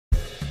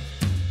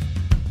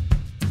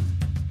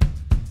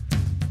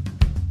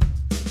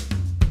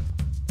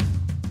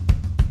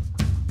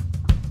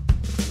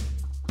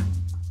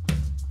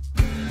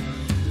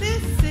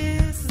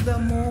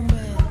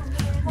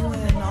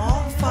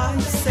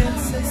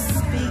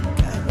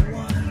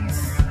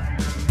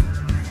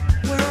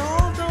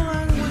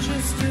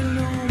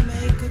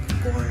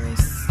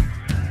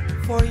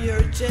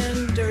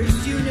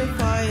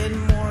unify in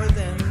more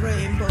than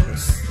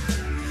rainbows,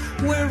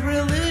 where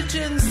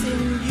religions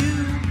in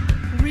you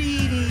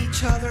read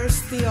each other's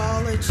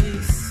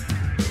theologies.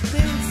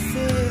 This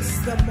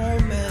is the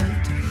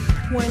moment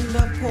when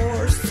the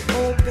pores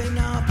open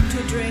up to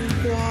drink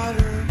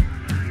water,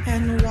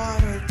 and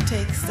water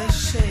takes the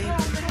shape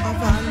of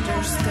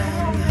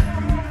understanding.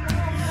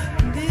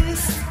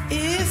 This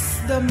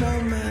is the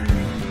moment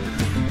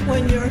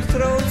when your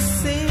throat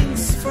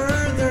sings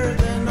further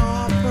than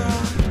opera,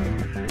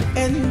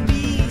 and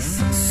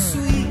bees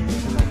sweeten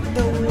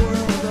the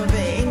world of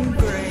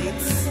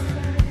ingrates.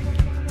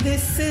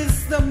 This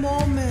is the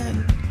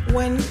moment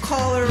when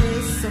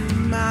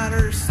colorism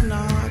matters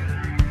not.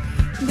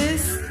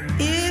 This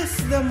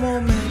is the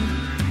moment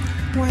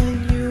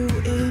when you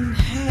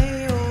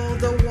inhale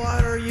the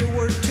water you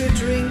were to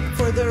drink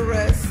for the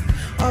rest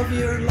of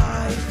your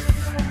life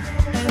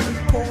and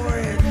pour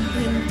it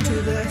into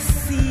the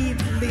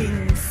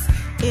seedlings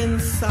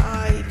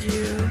inside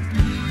you.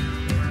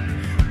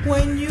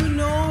 When you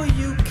know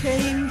you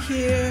came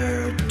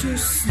here to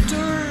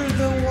stir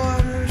the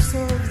waters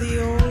of the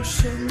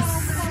oceans,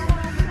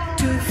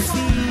 to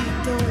feed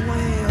the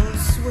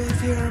whales with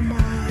your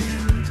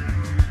mind.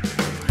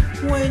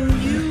 When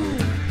you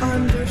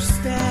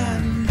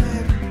understand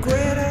that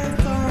Greta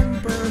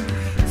Thunberg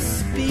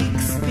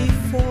speaks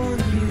before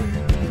you,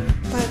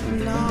 but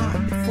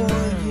not for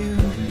you.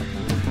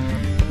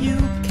 You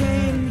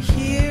came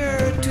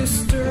here to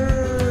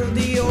stir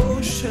the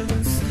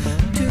oceans,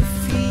 to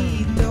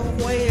feed the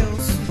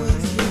whales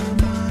with your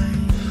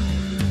mind.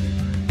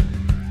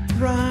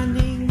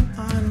 Running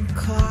on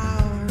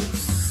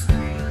clouds.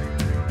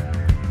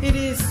 It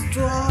is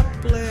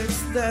droplets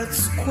that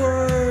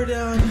squirt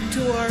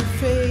onto our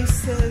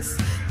faces,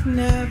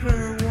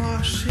 never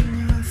washing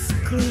us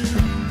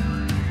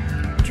clean.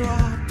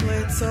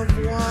 Droplets of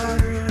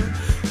water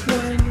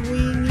when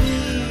we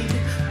need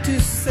to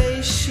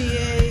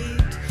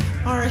satiate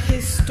our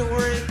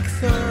historic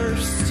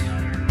thirst.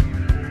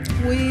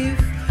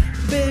 We've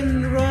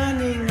been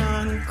running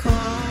on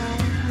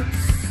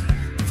clouds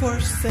for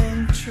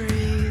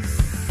centuries,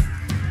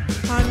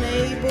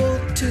 unable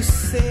to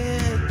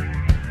sit,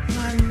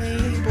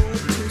 unable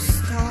to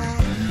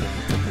stop,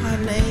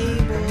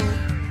 unable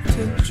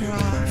to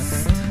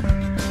trust.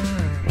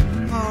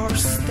 Our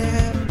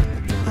step,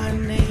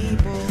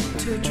 unable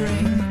to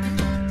drink.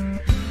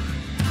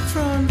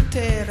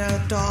 Frontera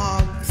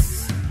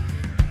dogs,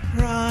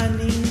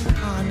 running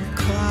on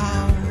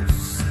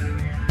clouds.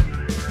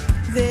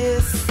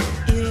 This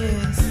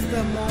is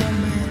the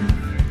moment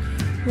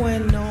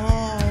when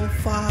all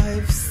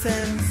five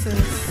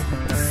senses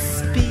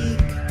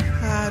speak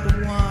at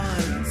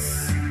once.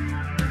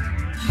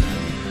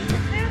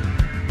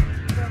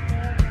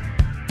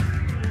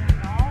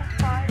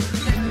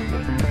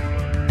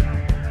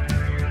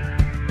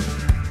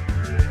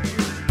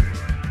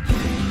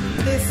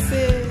 This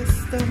is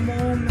the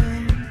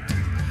moment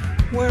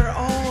where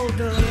all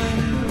the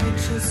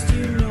languages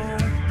you know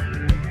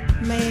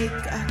make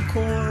a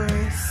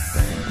chorus.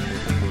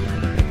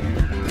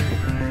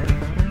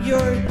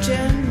 Your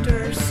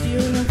genders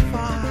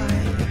unify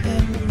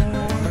in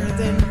more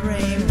than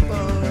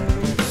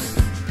rainbows,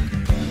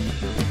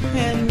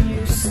 and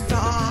you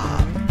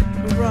stop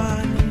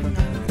running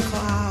on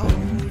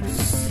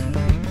clouds.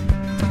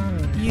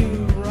 You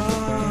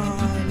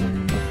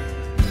run.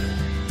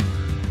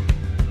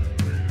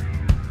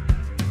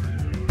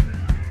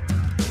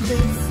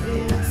 This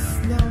is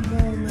the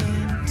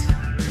moment.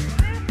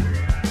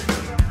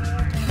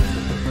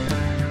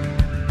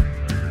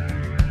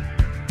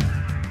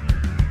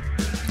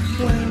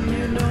 When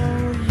you know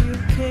you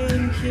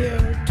came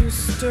here to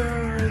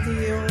stir the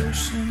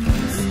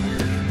oceans,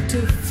 to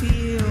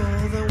feel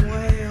the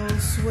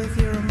whales with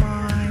your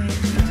mind.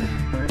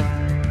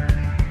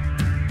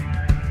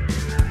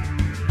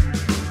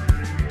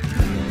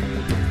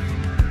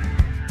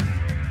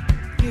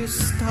 You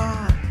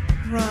stop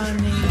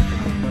running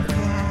on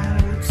clouds.